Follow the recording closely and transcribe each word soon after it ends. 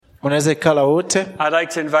Mnaweza kala wote. I'd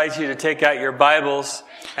like to invite you to take out your Bibles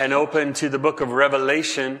and open to the book of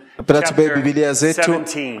Revelation, Chapter chapter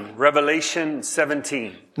 17. Revelation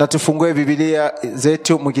 17. Na tufungue Biblia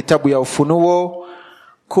zetu mu kitabu ya Ufunuo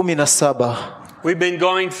 17. We've been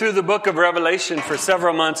going through the book of Revelation for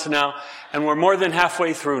several months now, and we're more than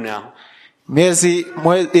halfway through now.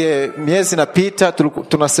 Miezi napita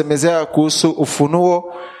tunasemezea kuhusu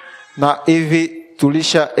Ufunuo, na hivi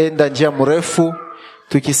tulishaenda njia mrefu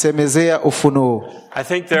tukisemezea Ufunuo. I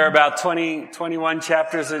think there are about 21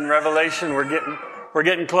 chapters in Revelation. We're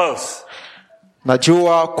getting close.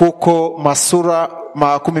 Najua kuko masura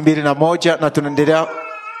 21 na tunaendelea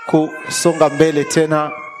kusonga mbele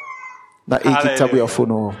tena na hii kitabu ya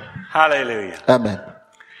Ufunuo. Hallelujah. Amen.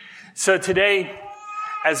 So today,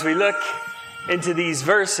 as we look into these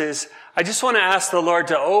verses, I just want to ask the Lord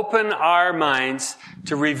to open our minds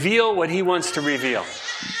to reveal what He wants to reveal.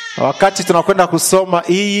 Wakati tunakwenda kusoma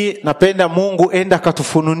hii, napenda Mungu enda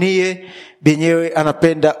katufununie benyewe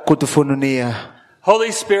anapenda kutufununia.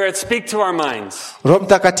 Holy Spirit, speak to our minds. Roho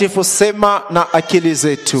Mtakatifu, sema na akili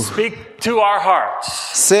zetu. Speak to our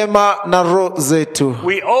hearts. Sema na roho zetu.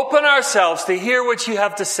 We open ourselves to hear what you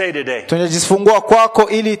have to say today. Tunajifungua kwako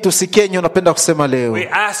ili tusikie nini unapenda kusema leo. We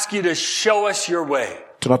ask you to show us your way.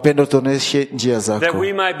 Tunapenda utuoneshe njia zako. That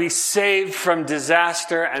we might be saved from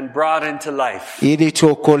disaster and brought into life. Ili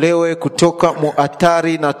tuokolewe kutoka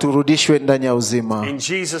hatari na turudishwe ndani ya uzima. In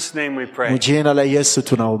Jesus' name we pray. Jina la Yesu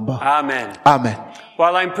tunaomba. Amen. Amen.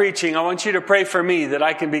 While I'm preaching, I want you to pray for me that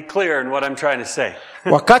I can be clear in what I'm trying to say.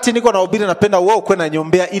 Wakati niko nahubiri napenda wewe uwe na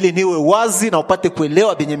nyombea ili niwe wazi na upate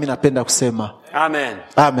kuelewa benye mimi napenda kusema. Amen.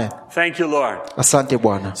 Amen. Thank you, Lord. Asante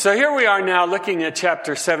Bwana. So here we are now looking at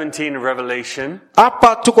chapter 17 of Revelation.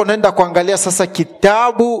 Hapa tuko naenda kuangalia sasa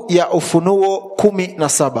kitabu ya Ufunuo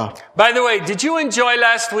 17. By the way, did you enjoy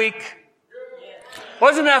last week?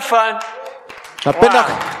 Wasn't that fun?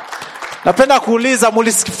 Napenda kuuliza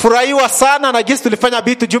mulifurahiwa sana na jinsi tulifanya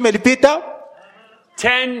vitu juma ilipita?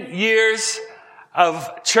 10 years of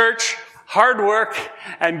church, hard work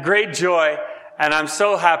and great joy, and I'm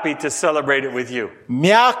so happy to celebrate it with you.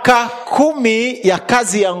 Miaka 10 ya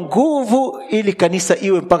kazi ya nguvu ili kanisa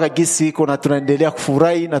iwe mpaka gisi iko, na tunaendelea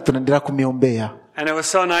kufurahi na tunaendelea kumiombea. And it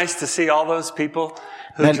was so nice to see all those people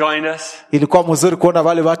who joined us. Ilikuwa mzuri kuona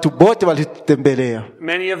wale watu wote walitutembelea.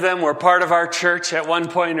 Many of them were part of our church at one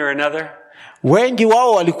point or another. Wengi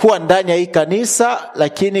wao walikuwa ndani ya hii kanisa,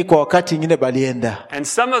 lakini kwa wakati mwingine balienda. And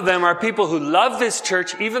some of them are people who love this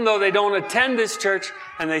church even though they don't attend this church,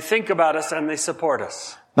 and they think about us and they support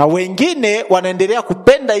us. Na wengine wanaendelea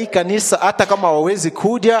kupenda hii kanisa hata kama hawawezi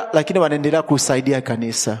kuja, lakini wanaendelea kusaidia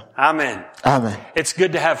kanisa. Amen. Amen. It's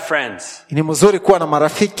good to have friends. Ni mzuri kuwa na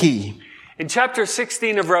marafiki. In chapter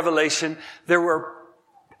 16 of Revelation, there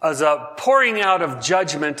was a pouring out of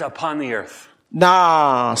judgment upon the earth.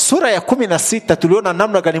 Na sura ya 16 tuliona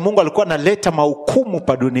namna gani Mungu alikuwa analeta mahukumu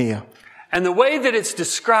pa dunia. And the way that it's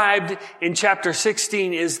described in chapter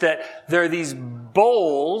 16 is that there are these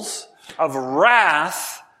bowls of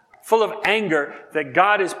wrath full of anger that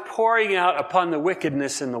God is pouring out upon the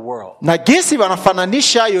wickedness in the world. Na gesi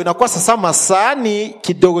wanafananisha hiyo inakuwa sasa masani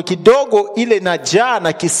kidogo kidogo ile najaa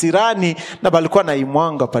na kisirani na balikuwa na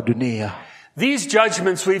imwanga pa dunia. These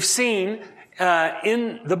judgments we've seen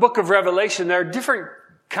in the book of Revelation. There are different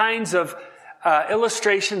kinds of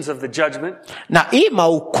illustrations of the judgment. Na hii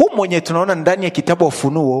mahukumu yenye tunaona ndani ya kitabu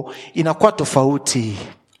Ufunuo inakuwa tofauti.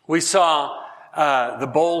 We saw the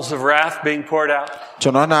bowls of wrath being poured out.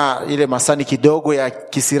 Tunaona ile masani kidogo ya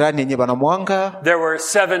kisirani yenye banamwanga. There were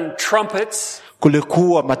 7 trumpets.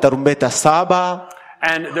 Kulikuwa matarumbeta 7.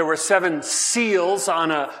 And there were 7 seals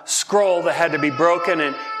on a scroll that had to be broken,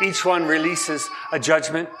 and each one releases a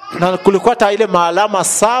judgment. Na kulikuwa ta ile maalama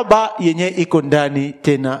 7 yenye iko ndani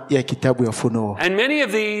tena ya kitabu ya Ufunuo. And many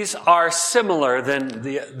of these are similar than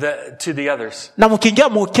to the others. Na mkiingia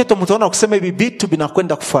mketo mtaona kusema hivi vitu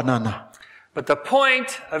vinakwenda kufanana. But the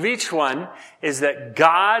point of each one is that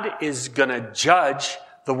God is going to judge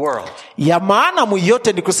the world. Ya maana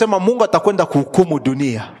yote ni kusema Mungu atakwenda kuhukumu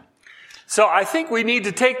dunia. So I think we need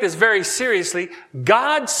to take this very seriously.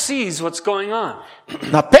 God sees what's going on.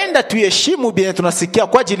 Napenda tuheshimu bine tunasikia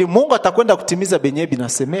kwa ajili Mungu atakwenda kutimiza benye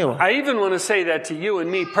binasemewa. I even want to say that to you and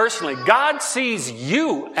me personally. God sees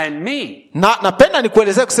you and me. Na napenda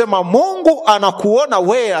nikuelezea kusema Mungu anakuona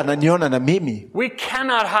wewe, ananiona na mimi. We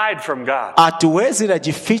cannot hide from God. Hatuwezi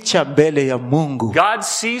kujificha mbele ya Mungu. God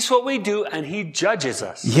sees what we do and he judges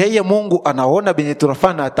us. Yeye Mungu anaona benye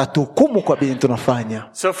tunafanya, atatuhukumu kwa benye tunafanya.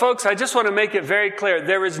 So folks, I just want to make it very clear.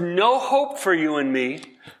 There is no hope for you and me.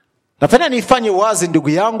 Napenda nifanye wazi ndugu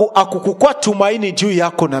yangu, akukukua tumaini juu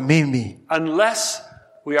yako na mimi, unless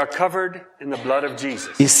we are covered in the blood of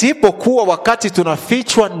Jesus. isipokuwa wakati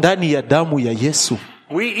tunafichwa ndani ya damu ya Yesu.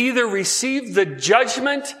 We either receive the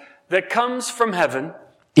judgment that comes from heaven,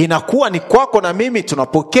 Inakuwa ni kwako na mimi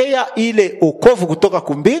tunapokea ile wokovu kutoka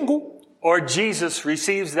kumbingu, or Jesus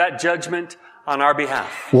receives that judgment on our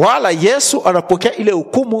behalf. wala Yesu anapokea ile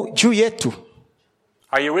hukumu juu yetu.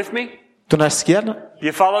 Are you with me? Tunasikiana? Do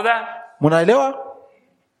you follow that? Munaelewa?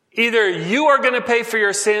 Either you are going to pay for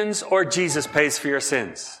your sins or Jesus pays for your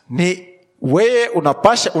sins. Ni wewe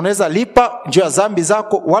unaweza lipa juu ya dhambi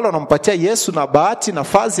zako, wala unampatia Yesu na bahati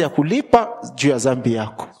nafasi ya kulipa juu ya dhambi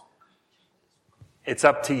yako. It's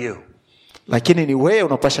up to you. Lakini ni wewe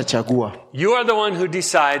unapasha chagua. You are the one who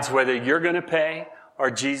decides whether you're going to pay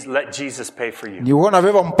or let Jesus pay for you. Ni wewe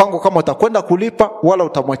unabeba mpango kama utakwenda kulipa wala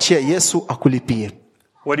utamwachia Yesu akulipie.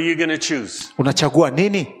 What are you going to choose? Unachagua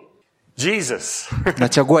nini? Jesus.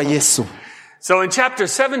 Unachagua Yesu. So in chapter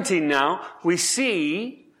 17 now, we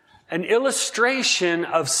see an illustration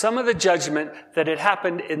of some of the judgment that had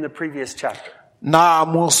happened in the previous chapter. Na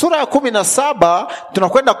sura ya 17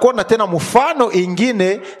 tunakwenda kuona tena mfano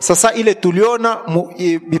ingine sasa ile tuliona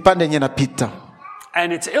vipande yenye napita.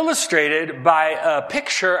 And it's illustrated by a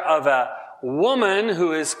picture of a woman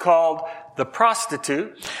who is called the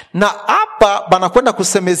prostitute. Na hapa banakwenda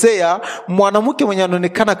kusemezea mwanamke mwenye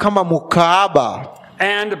anaonekana kama mkaaba.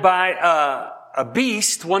 And by a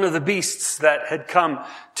beast, one of the beasts that had come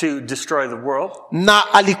to destroy the world.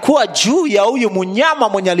 Na alikuwa juu ya huyu mnyama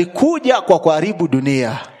mwenye alikuja kwa kuharibu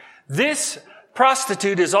dunia. This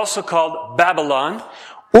prostitute is also called Babylon.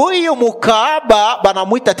 Huyu mkaaba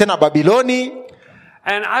banamuita tena Babiloni.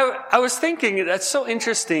 And I was thinking that's so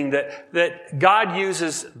interesting that God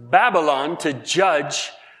uses Babylon to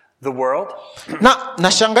judge the world. Na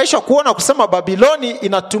nashangaishwa kuona kusema Babiloni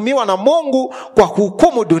inatumiwa na Mungu kwa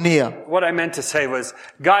kuhukumu dunia. What I meant to say was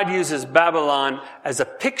God uses Babylon as a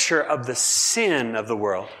picture of the sin of the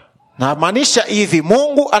world. Na maanisha hivi,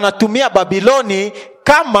 Mungu anatumia Babiloni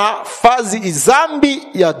kama fazi dhambi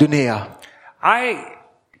ya dunia. I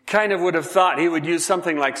kind of would have thought he would use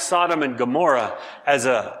something like Sodom and Gomorrah as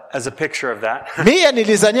a picture of that. Mie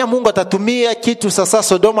nilizania Mungu atatumia kitu sasa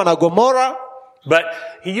Sodoma na Gomora. But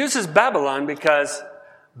he uses Babylon because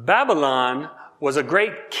Babylon was a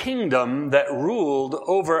great kingdom that ruled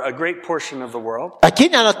over a great portion of the world.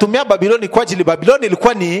 Lakini anatumia Babiloni kwa ajili Babiloni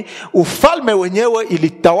ilikuwa ni ufalme wenyewe,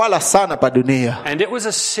 ilitawala sana pa dunia. And it was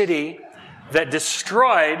a city that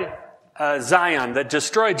destroyed Zion, that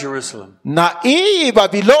destroyed Jerusalem. Na hii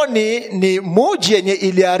Babiloni ni mji yenye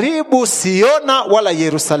iliharibu Siona wala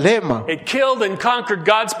Yerusalema. It killed and conquered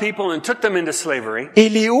God's people and took them into slavery.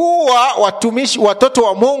 Iliua watoto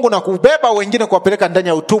wa Mungu na kubeba wengine kuwapeleka ndani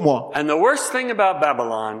ya utumwa. And the worst thing about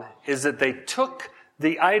Babylon is that they took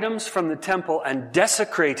the items from the temple and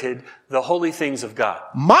desecrated the holy things of God.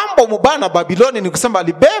 Mambo mubana Babiloni ni kusema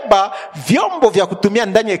alibeba vyombo vya kutumia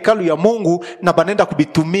ndani ya hekalu ya Mungu na banenda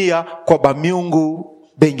kubitumia kwa bamiungu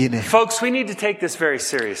bengine. Folks, we need to take this very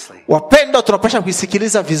seriously. Wapendwa, tunapaswa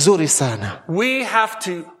kusikiliza vizuri sana. We have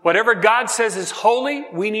to, whatever God says is holy,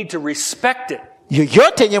 we need to respect it.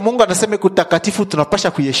 Yoyote yenye Mungu anasema kutakatifu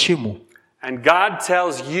tunapaswa kuheshimu. And God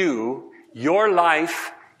tells you your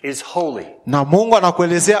life is holy. Na Mungu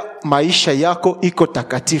anakuelezea maisha yako iko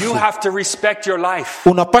takatifu. You have to respect your life.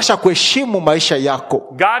 Unapaswa kuheshimu maisha yako.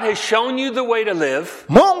 God has shown you the way to live.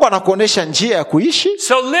 Mungu anakuonesha njia ya kuishi.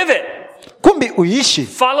 So live it. Kumbi uishi.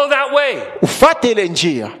 Follow that way. Ufuate ile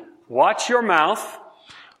njia. Watch your mouth.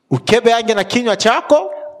 Ukebe ange na kinywa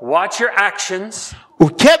chako. Watch your actions.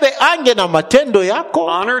 Ukebe ange na matendo yako.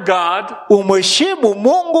 Honor God. Umheshimu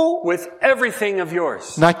Mungu with everything of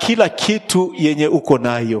yours. na kila kitu yenye uko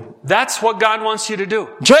nayo. That's what God wants you to do.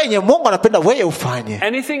 Njoo yenye Mungu anapenda wewe ufanye.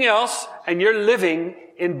 Anything else and you're living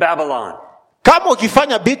in Babylon. Kama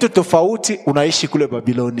ukifanya vitu tofauti unaishi kule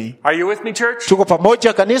Babiloni. Are you with me, church? Tuko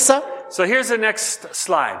pamoja kanisa? So here's the next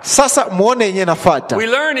slide. Sasa muone yenye nafuata. We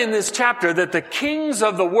learn in this chapter that the kings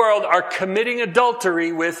of the world are committing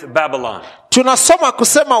adultery with Babylon. Tunasoma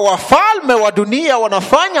kusema wafalme wa dunia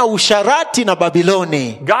wanafanya usharati na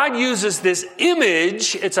Babiloni. God uses this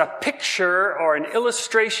image, it's a picture or an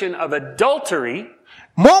illustration of adultery.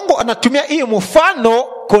 Mungu anatumia hii mfano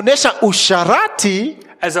kuonesha usharati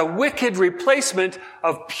as a wicked replacement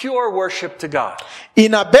of pure worship to God.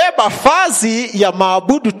 Inabeba fazi ya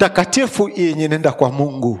maabudu takatifu yenye nenda kwa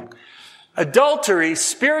Mungu. Adultery,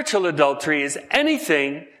 spiritual adultery, is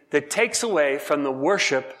anything that takes away from the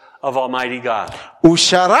worship of Almighty God.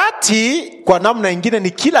 Usharati kwa namna nyingine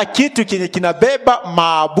ni kila kitu kinye kinabeba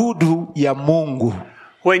maabudu ya Mungu.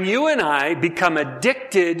 When you and I become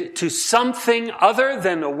addicted to something other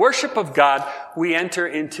than the worship of God, we enter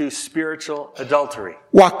into spiritual adultery.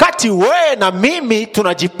 Wakati wewe na mimi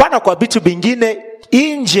tunajipana kwa vitu vingine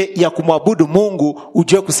nje ya kumwabudu Mungu,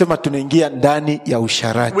 ujue kusema tunaingia ndani ya We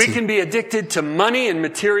usharati. can be addicted to money and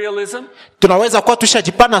materialism. Tunaweza kuwa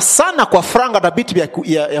tushajipana sana kwa franga na vitu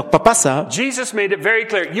ya kupapasa. Jesus made it very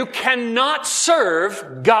clear. You cannot serve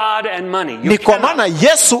God and money. You Ni kwa cannot. maana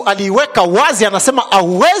Yesu aliweka wazi, anasema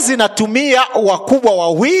hauwezi natumia wakubwa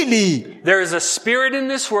wawili. There is a spirit in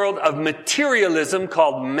this world of materialism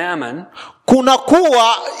called mammon. Kuna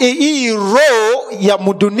kuwa hii roho ya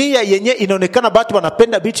mudunia yenye inaonekana watu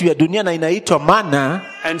wanapenda vitu vya dunia na inaitwa mana.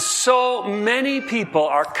 And so many people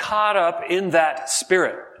are caught up in that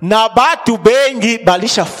spirit. Na watu bengi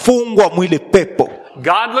balishafungwa mwile pepo.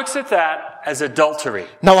 God looks at that as adultery.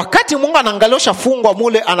 Na wakati Mungu anaangalia fungwa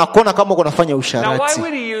mule, anakuona kama unafanya Now, why usharati.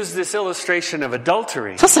 would he use this illustration of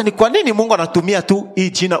adultery? Sasa ni kwa nini Mungu anatumia tu hii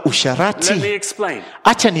jina Let me usharati? explain.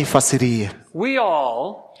 Acha nifasirie. We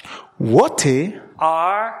all Wote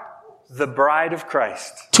are the bride of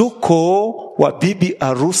Christ. tuko wa bibi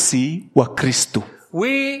harusi wa Kristo.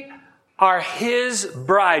 We are his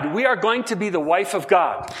bride. We are going to be the wife of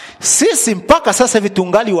God. Sisi mpaka sasa hivi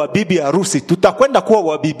tungali wa bibi harusi, tutakwenda kuwa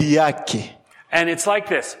wa bibi yake. And it's like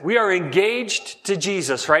this. We are engaged to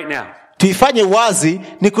Jesus right now. Tuifanye wazi,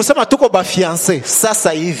 ni kusema tuko ba fiancé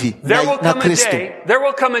sasa hivi na Kristo. There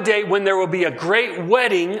will come a day when there will be a great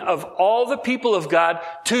wedding of all the people of God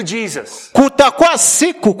to Jesus. Kutakuwa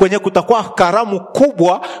siku kwenye kutakuwa karamu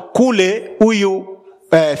kubwa kule, huyu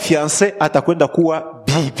fiancé atakwenda kuwa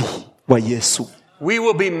bibi wa Yesu. We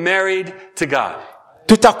will be married to God.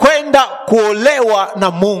 Tutakwenda kuolewa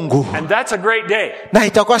na Mungu. And that's a great day. Na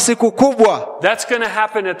itakuwa siku kubwa. That's going to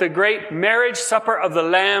happen at the great marriage supper of the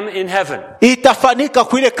Lamb in heaven. Itafanyika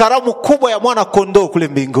kule karamu kubwa ya mwana kondoo kule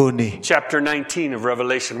mbinguni. Chapter 19 of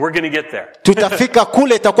Revelation. We're going to get there. Tutafika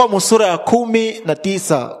kule, itakuwa musura ya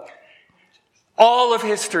 19. All of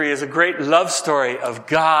history is a great love story of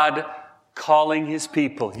God calling his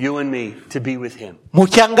people, you and me, to be with him.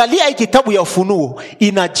 Mkiangalia hii kitabu ya Ufunuo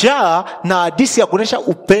inajaa na hadithi ya kuonesha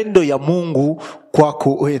upendo ya Mungu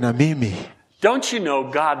kwako wewe na mimi. Don't you know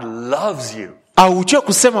God loves you? Aujue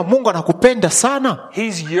kusema Mungu anakupenda sana.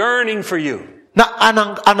 He's yearning for you. Na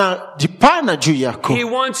anajipana juu yako. He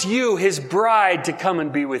wants you, his bride, to come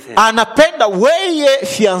and be with him. Anapenda weye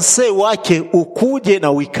fiancé wake ukuje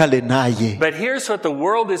na uikale naye. But here's what the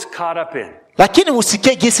world is caught up in. Lakini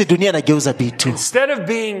usikie jinsi dunia inageuza vitu. Instead of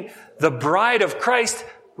being the bride of Christ,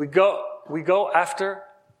 we go after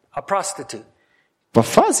a prostitute.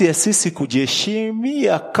 Pafazi ya sisi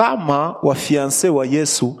kujiheshimia kama wafiancé wa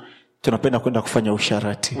Yesu, tunapenda kwenda kufanya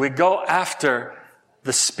usharati. We go after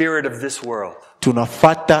the spirit of this world.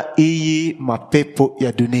 Tunafata hii mapepo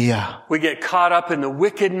ya dunia. We get caught up in the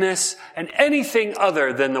wickedness and anything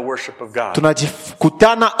other than the worship of God.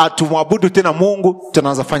 Tunajikutana atumwabudu tena Mungu,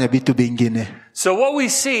 tunaanza fanya vitu vingine. So what we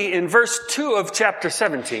see in verse 2 of chapter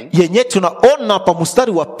 17, yenye tunaona pa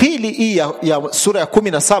mstari wa pili hii ya sura ya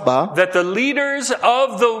 17, that the leaders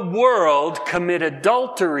of the world commit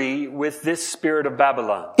adultery with this spirit of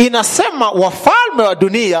Babylon. inasema wafalme wa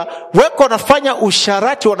dunia weko wanafanya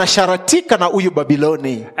usharati, wanasharatika na huyu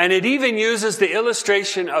Babiloni. And it even uses the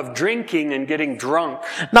illustration of drinking and getting drunk.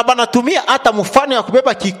 Na banatumia hata mfano ya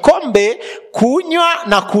kubeba kikombe, kunywa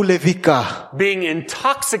na kulevika. Being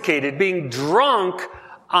intoxicated, being drunk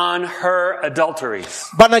on her adulteries.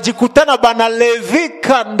 Banajikutana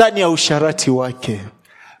banalevika ndani ya usharati wake.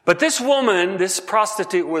 But this woman, this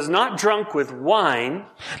prostitute, was not drunk with wine.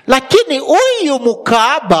 Lakini huyu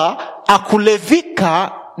mkaaba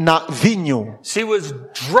akulevika na vinyo. She was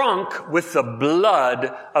drunk with the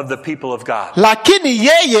blood of the people of God. Lakini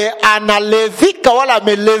yeye analevika wala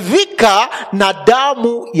amelevika na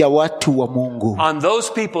damu ya watu wa Mungu. On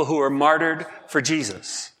those people who were martyred for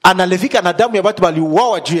Jesus. Analevika na damu ya watu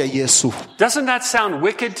waliuawa juu ya Yesu. Doesn't that sound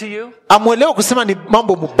wicked to you? Amuelewa kusema ni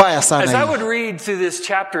mambo mubaya sana. As I would read through this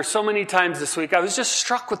chapter so many times this week, I was just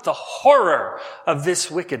struck with the horror of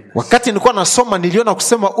this wickedness. Wakati nilikuwa nasoma niliona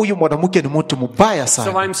kusema huyu mwanamke ni mtu mbaya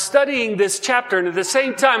sana. So I'm studying this chapter, and at the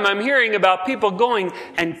same time I'm hearing about people going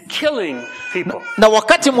and killing people. Na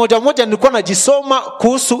wakati moja nilikuwa najisoma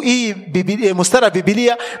kuhusu hii Biblia, mstari wa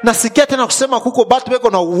Biblia, nasikia tena kusema kuko watu weko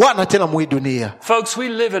na uana tena mwi dunia. Folks, we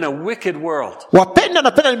live in a wicked world.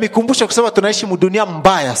 Napenda nimekumbusha kusema tunaishi mdunia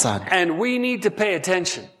mbaya sana. And we need to pay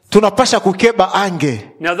attention. Tunapasha kukeba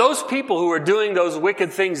ange. Now those people who were doing those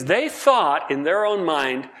wicked things, they thought in their own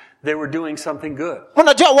mind they were doing something good.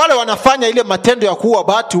 Unajua wale wanafanya ile matendo ya kuua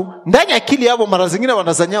watu, ndani ya akili yao mara zingine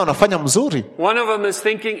wanazania wanafanya mzuri. One of them is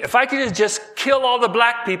thinking, if I could just kill all the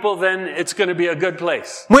black people, then it's going to be a good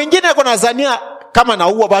place. Mwingine yuko nazania kama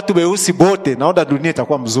naua watu weusi bote, naona dunia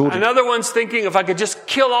itakuwa mzuri. Another one's thinking, if I could just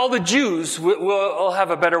kill all the Jews, we'll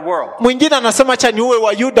have a better world. Mwingine anasema acha niue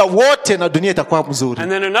Wayuda wote na dunia itakuwa mzuri.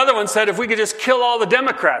 And then another one said, if we could just kill all the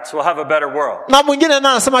Democrats, we'll have a better world. Na mwingine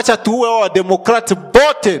naye anasema acha tuue wa Democrat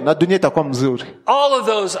bote na dunia itakuwa mzuri. All of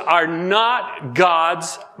those are not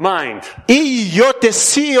God's mind. Hii yote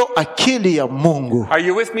sio akili ya Mungu. Are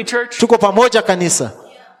you with me, church? Tuko pamoja kanisa?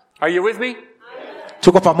 Are you with me?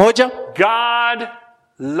 Tuko pamoja? God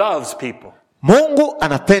loves people. Mungu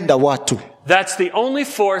anapenda watu. That's the only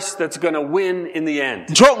force that's going to win in the end.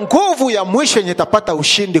 Ndio nguvu ya mwisho yenye itapata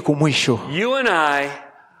ushindi kumwisho. You and I,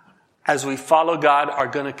 as we follow God, are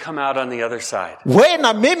going to come out on the other side. Wewe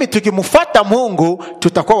na mimi tukimfuata Mungu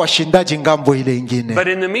tutakuwa washindaji ngambo ile nyingine. But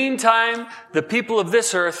in the meantime, the people of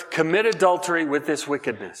this earth commit adultery with this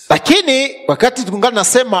wickedness. Lakini wakati tungana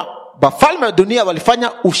nasema wafalme wa dunia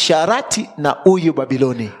walifanya usharati na huyu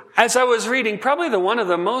Babiloni. As I was reading, probably one of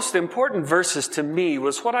the most important verses to me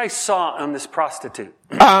was what I saw on this prostitute.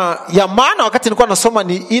 Ya maana wakati nilikuwa nasoma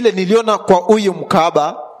ni ile niliona kwa huyu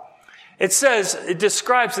mkaba. It says, it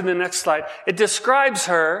describes in the next slide, it describes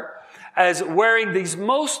her as wearing these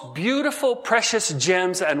most beautiful, precious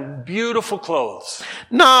gems and beautiful clothes.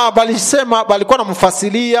 Na balikuwa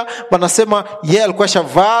namfasilia, wanasema yeye alikuwa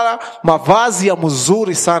shavaa mavazi ya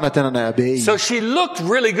mzuri sana tena na ya bei. So she looked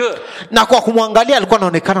really good. Na kwa kumwangalia alikuwa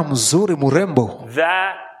anaonekana mzuri, mrembo.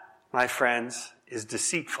 That, my friends, is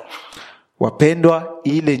deceitful. Wapendwa,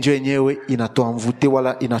 ile njoo yenyewe inatoa mvuto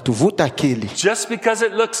wala inatuvuta akili. Just because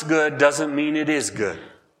it looks good doesn't mean it is good.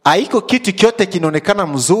 Haiko kitu kyote kinaonekana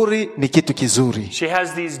mzuri ni kitu kizuri. She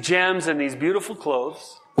has these gems and these beautiful clothes.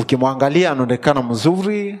 Ukimwangalia anaonekana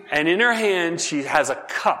mzuri. And in her hand she has a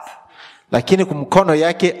cup. Lakini kumkono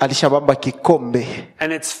yake alishabamba kikombe.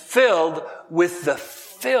 And it's filled with the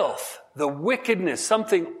filth, the wickedness,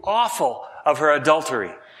 something awful of her adultery.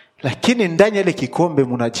 Lakini ndani ya ile kikombe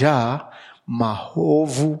mnajaa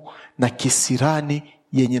maovu na kisirani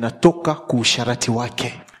yenye natoka kuusharati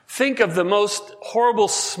wake. Think of the most horrible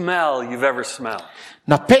smell you've ever smelled.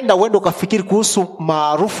 Napenda uende ukafikiri kuhusu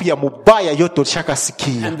maarufu ya mubaya yote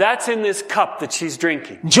ulishakasikia. And that's in this cup that she's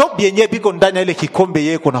drinking. Job yenyewe biko ndani ya ile kikombe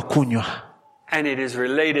yeye kuna kunywa. And it is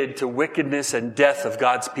related to wickedness and death of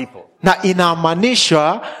God's people. Na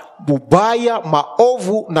inamaanisha mubaya,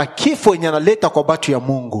 maovu na kifo yenye analeta kwa watu ya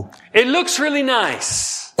Mungu. It looks really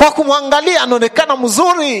nice. Kwa kumwangalia anaonekana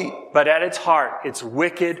mzuri. But at its heart, it's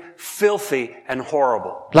wicked, filthy, and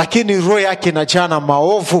horrible. Lakini roho yake inajaa na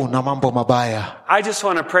maovu na mambo mabaya. I just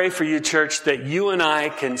want to pray for you, church, that you and I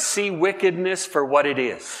can see wickedness for what it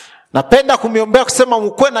is. Napenda kumiombea kusema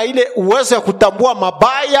mkwe na ile uwezo ya kutambua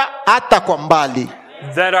mabaya hata kwa mbali.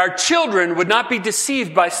 That our children would not be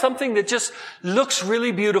deceived by something that just looks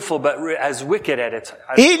really beautiful but as wicked at its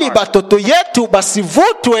Ili heart. batoto yetu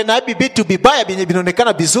basivutwe na hivi vitu vibaya vyenye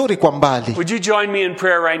vinaonekana vizuri kwa mbali. Would you join me in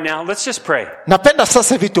prayer right now? Let's just pray. Napenda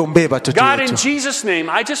sasa vituombee batoto God, in yetu. Jesus' name,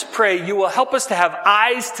 I just pray you will help us to have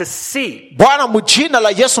eyes to see. Bwana mjina la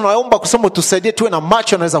Yesu naomba kusema tusaidie tuwe na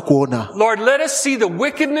macho naweza kuona. Lord, let us see the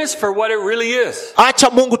wickedness for what it really is. Acha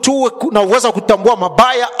Mungu tuwe na uwezo kutambua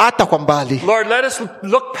mabaya hata kwa mbali. Lord, let us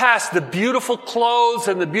look past the beautiful clothes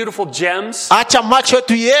and the beautiful gems. Acha macho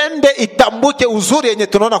yetu iende itambuke uzuri yenye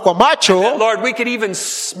tunaona kwa macho. Lord, we could even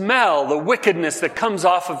smell the wickedness that comes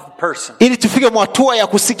off of a person. Ili tufike mwatua ya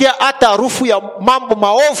kusikia hata harufu ya mambo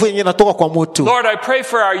maovu yenye natoka kwa mtu. Lord, I pray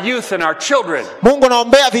for our youth and our children. Mungu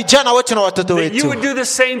naombea vijana wetu na watoto That you wetu. would do the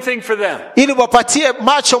same thing for them. Ili wapatie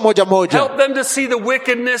macho moja moja. Help them to see the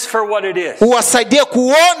wickedness for what it is. Uwasaidie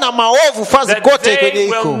kuona maovu fazi That kote kwenye they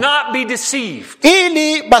will iko. not be deceived.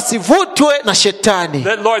 Ili basivutwe na shetani.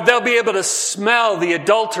 That, Lord, they'll be able to smell the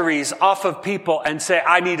adulteries off of people and say,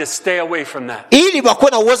 I need to stay away from that. Ili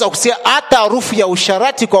wakuwe na uwezo wa kusikia hata harufu ya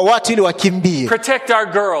usharati kwa watu ili wakimbie. Protect our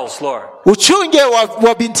girls, Lord. Uchunge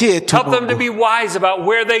wa binti yetu. Help them to Mungu. be wise about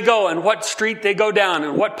where they go and what street they go down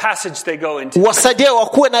and what passage they go into. Wasaidie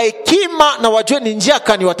wakuwe na hekima na wajue ni njia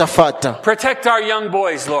kani watafata. Protect our young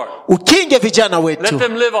boys, Lord. Ukinge vijana Let wetu.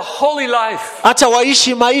 them live a holy life. Hata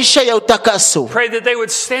waishi maisha ya utakaso. Pray that they would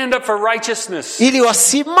stand up for righteousness Ili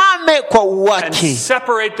wasimame kwa and uwaki.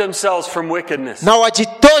 separate themselves from wickedness. Na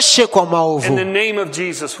wajitoshe kwa In the maovu. name of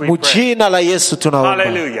Jesus we pray. Mjina la Yesu tunaomba.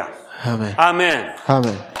 Hallelujah. Amen. Amen.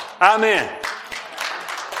 Amen. Amen.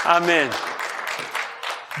 Amen.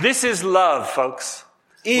 This is love, folks.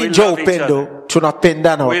 Hii ndio love each upendo. other.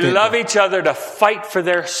 Tunapendana We wapendwa. love each other to fight for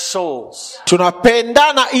their souls.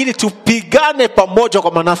 Tunapendana ili tupigane pamoja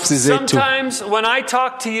kwa manafsi zetu. Sometimes when I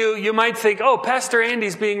talk to you, you might think, oh, Pastor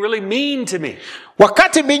Andy's being really mean to me.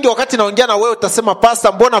 Wakati mingi wakati naongea na wewe utasema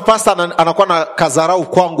pastor, mbona pastor anakuwa na kadharau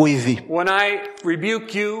kwangu hivi? When I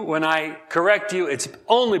rebuke you, when I correct you, it's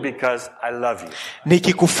only because I love you.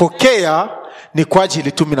 Nikikufokea ni kwa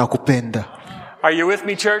ajili tu mimi nakupenda. Are you with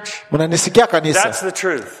me, church? Mnanisikia kanisa? That's the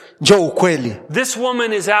truth. Njoo ukweli. This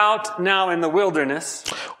woman is out now in the wilderness.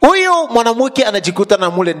 Huyu mwanamke anajikuta na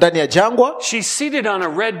mule ndani ya jangwa. She's seated on a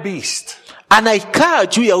red beast. Anaikaa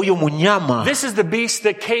juu ya huyo mnyama. This is the beast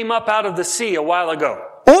that came up out of the sea a while ago.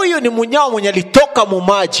 Huyu ni mnyama mwenye alitoka mu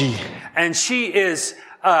maji. And she is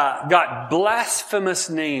got blasphemous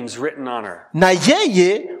names written on her. Na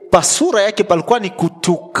yeye pasura yake palikuwa ni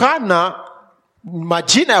kutukana,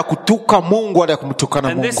 majina ya kutuka Mungu wala kumtukana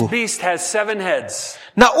And this Mungu. beast has 7 heads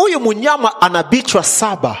Na huyu mnyama ana bichwa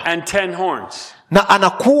 7 and 10 horns. na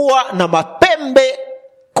anakuwa na mapembe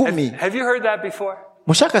 10. Have you heard that before?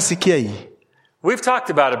 Mshakasikia hii? We've talked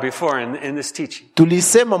about it before in this teaching.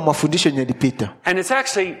 Tulisema mafundisho yenye yalipita. And it's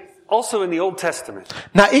actually also in the Old Testament.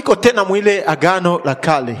 Na iko tena mwile agano la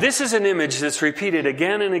kale. This is an image that's repeated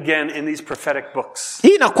again and again in these prophetic books.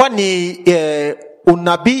 Hii inakuwa ni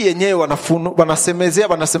unabii yenyewe wanasemezea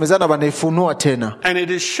na wanaifunua tena. And it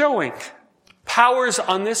is showing powers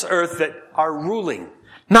on this earth that are ruling.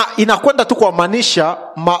 Na inakwenda tu kuamanisha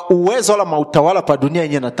uwezo wala mautawala pa dunia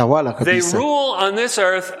yenye natawala They kabisa. rule on this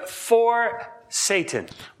earth for Satan.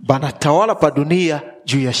 Banatawala pa dunia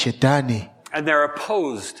juu ya shetani. And they're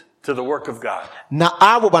opposed to the work of God. Na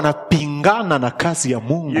abo banapingana na kazi ya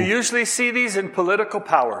Mungu. You usually see these in political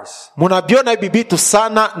powers. Munabiona hivi vitu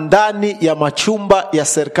sana ndani ya machumba ya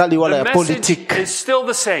serikali wala ya The politiki. message is still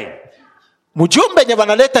the same. Mjumbe nye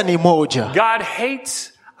banaleta ni moja. God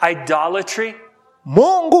hates idolatry.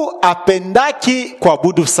 Mungu apendaki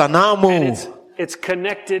kuabudu sanamu. And it's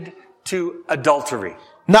connected to adultery.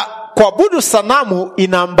 Na kuabudu sanamu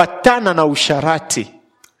inaambatana na usharati.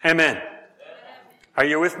 Amen. Are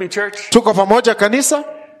you with me, church? Tuko pamoja kanisa?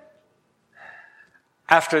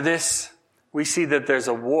 After this, we see that there's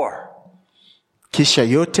a war. Kisha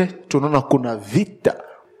yote tunaona kuna vita.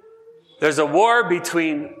 There's a war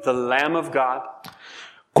between the Lamb of God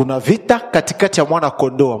Kuna vita katikati ya mwana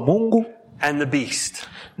kondoo wa Mungu and the beast.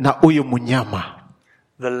 na huyu mnyama.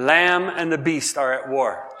 The lamb and the beast are at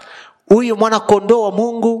war. Huyu mwana kondoo wa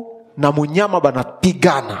Mungu na mnyama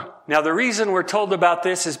banapigana. Now the reason we're told about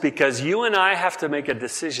this is because you and I have to make a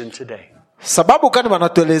decision today. Sababu gani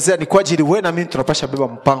wanatuelezea ni kwa ajili wewe na mimi tunapasha beba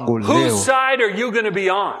mpango leo. Whose side are you going to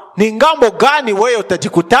be on? Ni ngambo gani wewe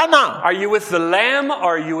utajikutana? Are you with the lamb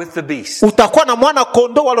or are you with the beast? Utakuwa na mwana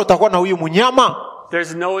kondoo wala utakuwa na huyu mnyama?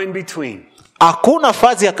 There's no in between. Hakuna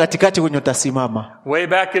fazi ya katikati kwenye utasimama. Way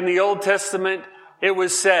back in the Old Testament, it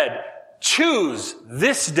was said, choose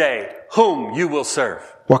this day whom you will serve.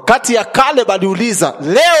 Wakati ya kale baliuliza,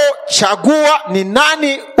 leo chagua ni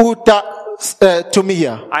nani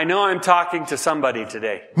utatumia. I know I'm talking to somebody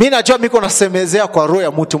today. Mimi najua miko nasemezea kwa roho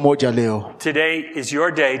ya mtu mmoja leo. Today is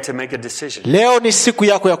your day to make a decision. Leo ni siku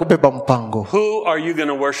yako ya kubeba mpango. Who are you going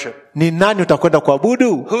to worship? Ni nani utakwenda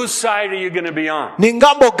kuabudu? Whose side are you going to be on? Ni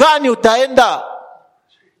ngambo gani utaenda?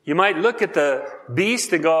 You might look at the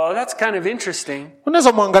beast and go, oh, that's kind of interesting.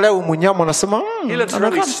 Unaweza muangalia huyu mnyama unasema, He looks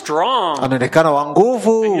really strong. anaonekana wa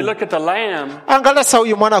nguvu. You look at the lamb. Angalia sasa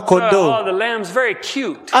huyu mwana Oh, kondoo. the lamb's very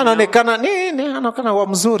cute. Anaonekana anaonekana wa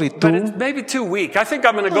mzuri But tu. it's maybe too weak. I think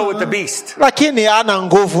I'm going to go with the beast. Lakini hana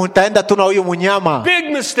nguvu, utaenda tu na huyu mnyama. Big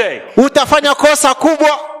mistake. Utafanya kosa kubwa.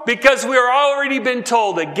 Because we are already been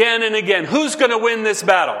told again and again, who's going to win this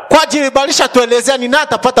battle? Kwa ajili balisha tuelezea ni nani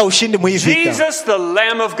atapata ushindi mwivita. Jesus, the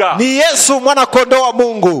Lamb of God. Ni Yesu mwana kondoo wa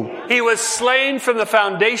Mungu. He was slain from the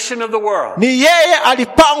foundation of the world. Ni yeye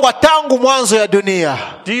alipangwa tangu mwanzo ya dunia.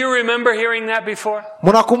 Do you remember hearing that before?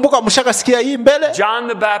 Mnakumbuka mshakasikia hii mbele? John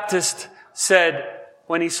the Baptist said,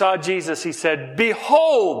 when he saw Jesus, he said,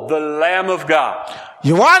 behold the Lamb of God.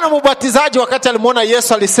 Yohana Mbatizaji wakati alimuona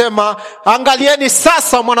Yesu alisema, angalieni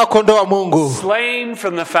sasa mwana kondoo wa Mungu. Slain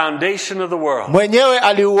from the foundation of the world. Mwenyewe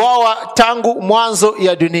aliuawa tangu mwanzo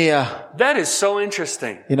ya dunia. That is so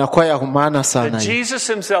interesting. Inakuwa ya maana sana. That Jesus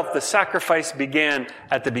himself, the sacrifice began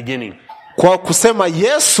at the beginning. Kwa kusema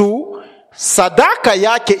Yesu sadaka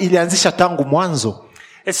yake ilianzisha tangu mwanzo.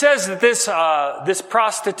 It says that this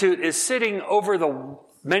prostitute is sitting over the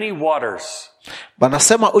many waters.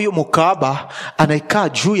 Banasema huyu mkahaba anaikaa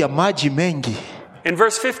juu ya maji mengi. In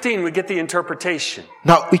verse 15 we get the interpretation.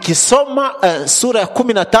 Na ikisoma sura ya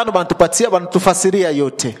 15 banatufasiria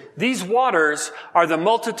yote. These waters are the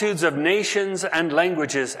multitudes of nations and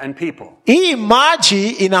languages and people. Hii maji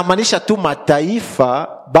inamaanisha tu mataifa,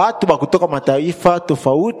 batu kutoka mataifa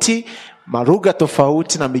tofauti, marugha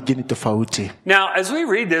tofauti na migini tofauti. Now, as we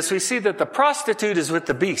read this, we see that the prostitute is with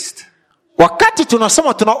the beast. Wakati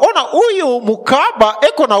tunasoma tunaona huyu mukaba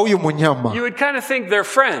eko na huyu munyama. You would kind of think they're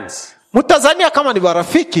friends. Mutazania kama ni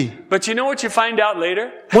barafiki. But you know what you find out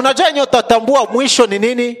later? Munajua yenye utatambua mwisho ni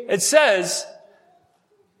nini? It says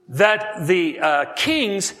that the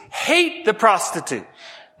kings hate the prostitute.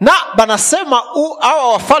 Na banasema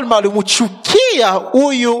hawa wafalme walimchukia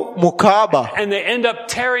huyu mukaba. And they end up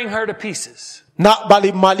tearing her to pieces. Na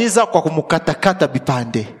balimaliza kwa kumkatakata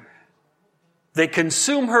vipande. They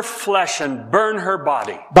consume her flesh and burn her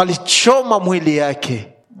body. Balichoma mwili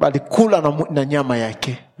yake, balikula na nyama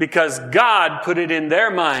yake. Because God put it in their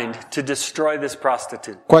mind to destroy this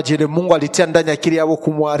prostitute. Kwa ajili Mungu alitia ndani ya akili yao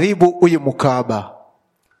kumharibu huyu mukaba.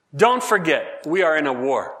 Don't forget, we are in a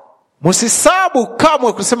war. Musisabu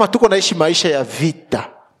kamwe kusema tuko naishi maisha ya vita.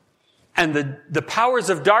 And the powers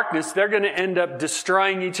of darkness, they're going to end up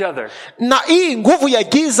destroying each other. Na hii nguvu ya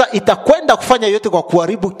giza itakwenda kufanya yote kwa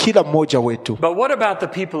kuharibu kila mmoja wetu. But what about the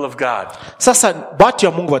people of God? Sasa watu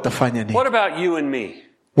ya Mungu watafanya nini? What about you and me?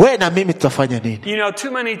 Wewe na mimi tutafanya nini? You know,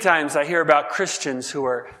 too many times I hear about Christians who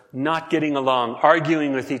are not getting along,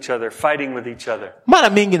 arguing with each other, fighting with each other. Mara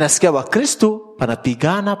mingi nasikia Wakristo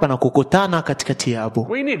panapigana, panakokotana katikati yao.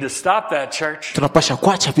 We need to stop that, church. Tunapasha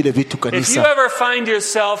kuacha vile vitu If you kanisa. ever find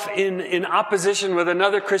yourself in opposition with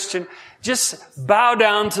another Christian, just bow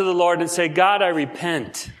down to the Lord and say, God, I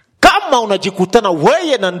repent. Kama unajikutana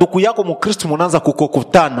wewe na ndugu yako Mkristo mnaanza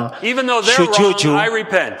kukokotana, Even though they're wrong, I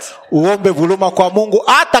repent. uombe vuluma kwa Mungu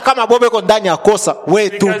hata kama bobe ko ndani ya kosa, wewe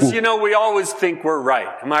Because, tubu. you know, we always think we're right.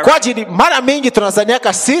 Am I Kwa right? ajili mara mingi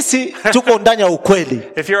tunazaniaka sisi tuko ndani ya ukweli.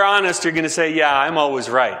 If you're honest, you're going to say, yeah, I'm always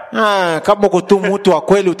right. Kama uko tu mtu wa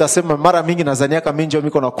kweli utasema mara mingi nazaniaka mimi ndio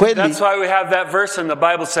niko na kweli. That's why we have that verse in the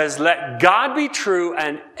Bible says, let God be true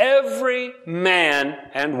and every man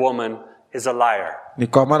and woman is a liar. Ni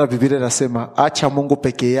kwa maana Biblia inasema acha Mungu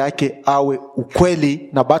peke yake awe ukweli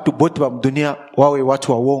na watu wote wa dunia wawe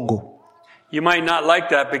watu wa uongo. You might not like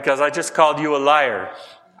that because I just called you a liar.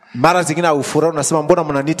 Mara zingine ufurahi unasema mbona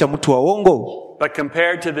mnaniita mtu wa uongo? But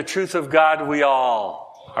compared to the truth of God, we all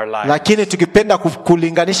are liars. Lakini tukipenda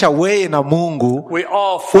kulinganisha wewe na Mungu, We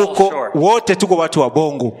all fall uko short. wote tuko watu wa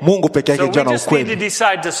bongo. Mungu peke yake So ndiye we ana just need to ukweli.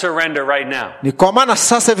 decide to surrender right now. Ni kwa maana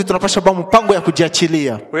sasa hivi tunapaswa kwa mpango ya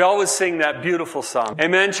kujiachilia. We always sing that beautiful song.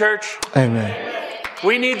 Amen, church? Amen.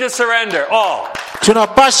 We need to surrender all.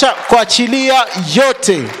 Tunapasha kuachilia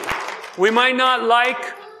yote. We might not like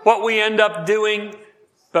what we end up doing,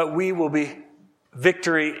 but we will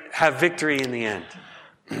have victory in the end.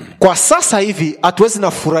 Kwa sasa hivi hatuwezi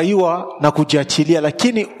nafurahiwa na kujiachilia,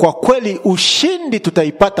 lakini kwa kweli ushindi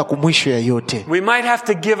tutaipata kumwisho ya yote. We might have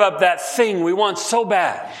to give up that thing we want so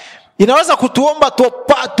bad. Inaweza kutuomba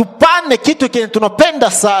tupane kitu kile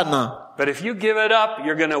tunapenda sana. But if you give it up,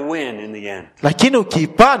 you're going to win in the end. Lakini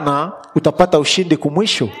ukiipana utapata ushindi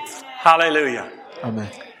kumwisho. Hallelujah. Amen.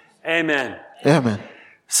 Amen. Amen.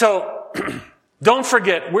 So, don't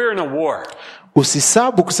forget, we're in a war.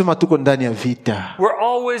 Usisabu kusema tuko ndani ya vita. We're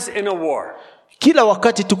always in a war. Kila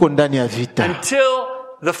wakati tuko ndani ya vita. Until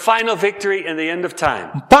the final victory in the end of time.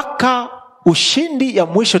 Mpaka ushindi ya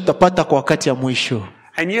mwisho tutapata kwa wakati ya mwisho.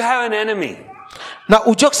 And you have an enemy. Na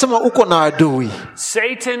ujue kusema uko na adui.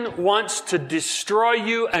 Satan wants to destroy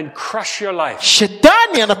you and crush your life.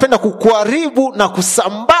 Shetani anapenda kukuharibu na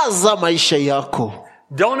kusambaza maisha yako.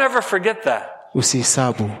 Don't ever forget that.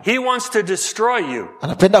 Usihesabu. He wants to destroy you.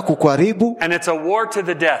 Anapenda kukuharibu. And it's a war to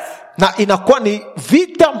the death. Na inakuwa ni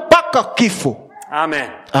vita mpaka kifo. Amen.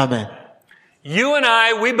 Amen. You and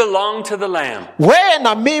I, we belong to the Lamb. Wewe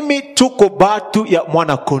na mimi tuko batu ya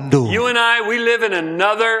mwana kondoo. You and I, we live in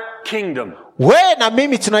another kingdom. Wewe na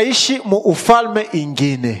mimi tunaishi mu ufalme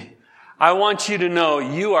ingine. I want you to know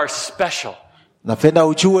you are special. Napenda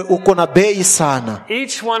ujue uko na bei sana.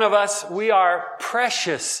 Each one of us, we are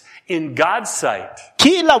precious in God's sight.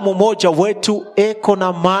 Kila mmoja wetu eko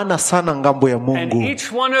na maana sana ngambo ya And Mungu.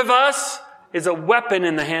 each one of us is a weapon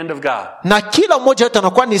in the hand of God. Na kila mmoja wetu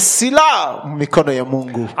anakuwa ni silaha mikono ya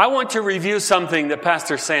Mungu. I want to review something that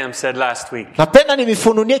Pastor Sam said last week. Napenda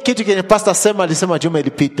nimifununie kitu kenye Pastor Sam alisema juma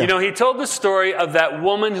ilipita. You know, he told the story of that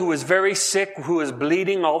woman who was very sick, who was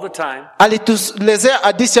bleeding all the time. Alituelezea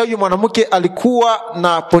hadithi ya huyu mwanamke alikuwa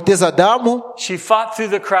na poteza damu. She fought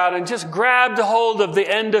through the crowd and just grabbed hold of the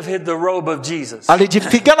end of the robe of Jesus.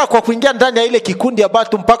 Alijipigana kwa kuingia ndani ya ile kikundi ya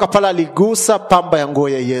watu mpaka pale aligusa pamba ya nguo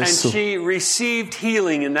ya Yesu. And she received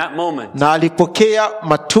healing in that moment. Na alipokea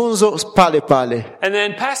matunzo pale pale. And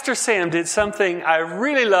then Pastor Sam did something I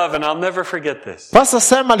really love and I'll never forget this. Pastor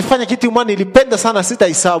Sam alifanya kitu mwana nilipenda sana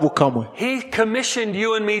sitahesabu kamwe. He commissioned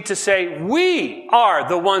you and me to say, we are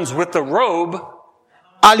the ones with the robe.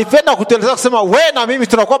 Alipenda kutueleza kusema wewe na mimi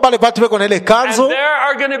tunakuwa pale watu weko na ile kanzu. And there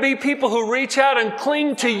are going to be people who reach out and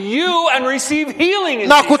cling to you and receive healing.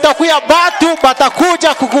 Na kutakuya watu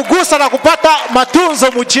batakuja kukugusa na kupata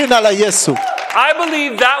matunzo mjina la Yesu. I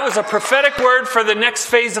believe that was a prophetic word for the next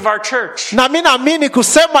phase of our church. Na mimi naamini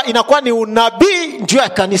kusema inakuwa ni unabii juu ya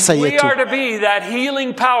kanisa We yetu. are to be that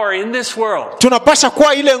healing power in this world. Tunapasha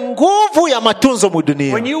kuwa ile nguvu ya matunzo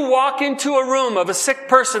mudunia. When you walk into a room of a sick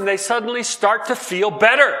person, they suddenly start to feel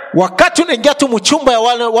better. Wakati unaingia tu mchumba ya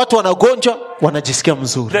wale watu wanagonjwa, wanajisikia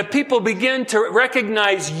mzuri. That people begin to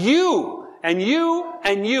recognize you and you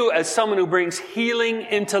and you as someone who brings healing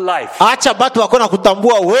into life. Acha batu wakona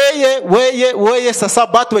kutambua weye sasa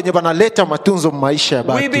batu wenye banaleta matunzo maisha ya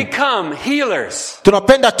batu. We become healers.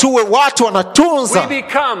 Tunapenda tuwe watu wanatunza. We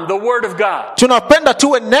become the word of God. Tunapenda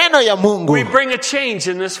tuwe neno ya Mungu. We bring a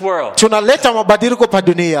change in this world. Tunaleta mabadiliko pa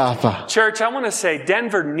dunia hapa. Church, I want to say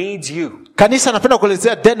Denver needs you. Kanisa napenda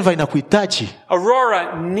kuelezea Denver inakuhitaji.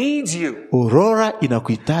 Aurora needs you. Aurora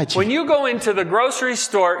inakuhitaji. When you go into the grocery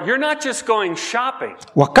store, you're not just going shopping.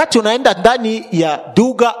 Wakati unaenda ndani ya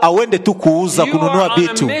duka auende tu kuuza kununua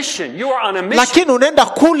vitu. You are on a mission. Lakini unaenda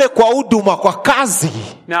kule kwa huduma kwa kazi.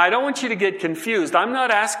 Now I don't want you to get confused. I'm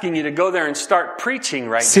not asking you to go there and start preaching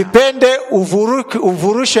right Sipende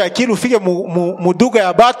uvurushe akili ufike muduga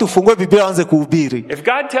ya batu ufungue Biblia anze kuhubiri. If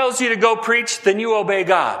God tells you to go preach, then you obey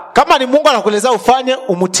God. Kama ni Mungu anakueleza ufanye,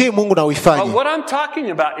 umutii Mungu na uifanye. But what I'm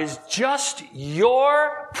talking about is just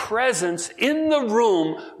your presence in the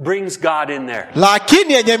room brings God in there.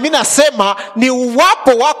 Lakini yenye mimi nasema ni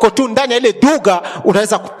uwapo wako tu ndani ya ile duga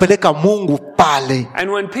unaweza kupeleka Mungu pale. And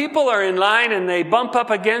when people are in line and they bump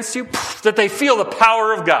up against you, that they feel the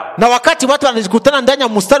power of God. Na wakati watu wanajikutana ndani ya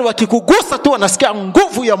mstari wakikugusa tu wanasikia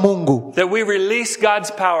nguvu ya Mungu. That we release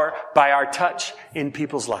God's power by our touch in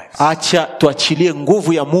people's lives. Acha tuachilie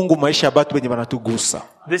nguvu ya Mungu maisha ya watu wenye wanatugusa.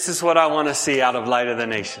 This is what I want to see out of Light of the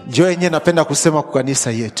Nations. Jo yenyewe napenda kusema kwa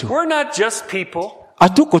kanisa yetu. We're not just people.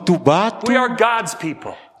 Hatuko tu batu. We are God's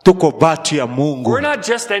people. Tuko batu ya Mungu. We're not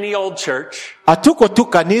just any old church. Hatuko tu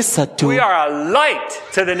kanisa tu. We are a light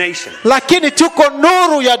to the nation. Lakini tuko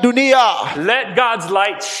nuru ya dunia. Let God's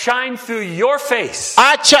light shine through your face.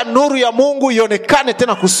 Acha nuru ya Mungu ionekane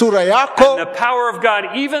tena kusura yako. And the power of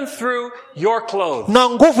God even through your clothes. Na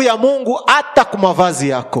nguvu ya Mungu hata kumavazi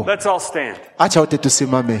yako. Let's all stand. Acha wote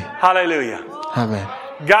tusimame. Hallelujah. Amen.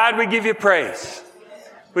 God, we give you praise.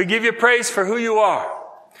 We give you praise for who you are.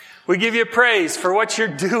 We give you praise for what you're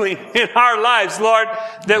doing in our lives, Lord,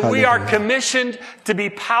 that we are commissioned to be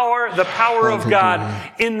the power of God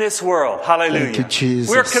in this world. Hallelujah. Thank you, Jesus.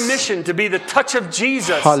 We're commissioned to be the touch of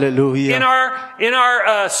Jesus. Hallelujah. In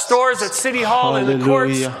our stores at City Hall, in the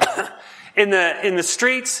courts, in the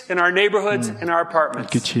streets, in our neighborhoods, in our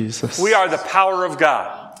apartments. Thank you, Jesus. We are the power of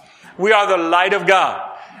God. We are the light of God.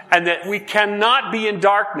 And that we cannot be in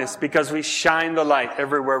darkness because we shine the light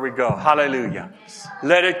everywhere we go. Hallelujah.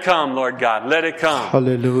 Let it come, Lord God. Let it come.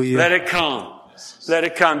 Hallelujah. Let it come. Let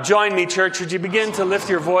it come. Join me, church. Would you begin to lift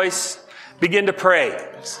your voice? Begin to pray.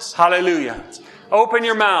 Hallelujah. Open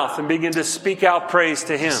your mouth and begin to speak out praise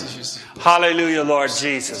to Him. Hallelujah, Lord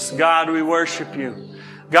Jesus. God, we worship you.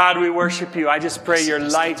 God, we worship you. I just pray your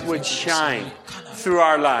light would shine through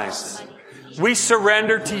our lives. We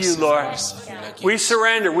surrender to you, Lord. We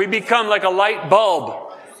surrender. We become like a light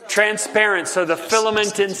bulb, transparent so the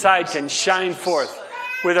filament inside can shine forth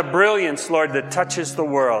with a brilliance, Lord, that touches the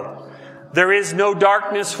world. There is no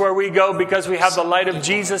darkness where we go because we have the light of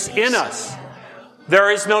Jesus in us.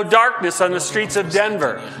 There is no darkness on the streets of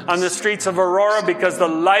Denver, on the streets of Aurora, because the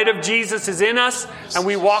light of Jesus is in us and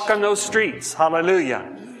we walk on those streets. Hallelujah.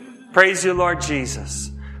 Praise you, Lord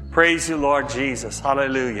Jesus. Praise you, Lord Jesus.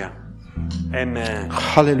 Hallelujah. Amen.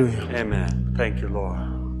 Hallelujah. Amen. Thank you, Lord.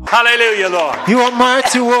 Hallelujah, Lord. You are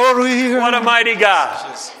mighty warrior. What a mighty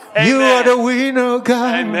God. You are the winner,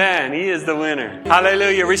 God. Amen. He is the winner.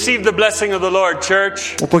 Hallelujah. Receive the blessing of the Lord,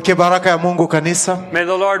 church. Upokee baraka ya Mungu kanisa. May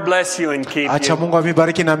the Lord bless you and keep Acha you. Mungu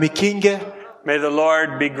amibariki na mikinge. May the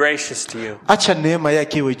Lord be gracious to you. Acha neema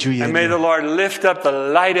yake iwe juu And may the yenu. Lord lift up the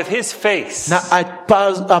light of His face Na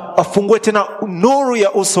afungue tena nuru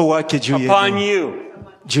ya uso wake juu upon yenu. you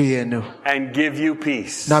Juu yenu. and give you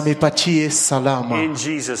peace. Na mipatie salama. In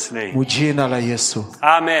Jesus' name. Mujina la Yesu.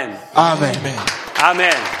 Amen. Amen.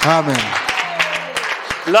 Amen. Amen.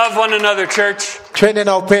 Love one another, church, Twende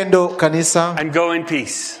na upendo kanisa. and go in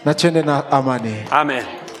peace. Na twende na amani. Amen.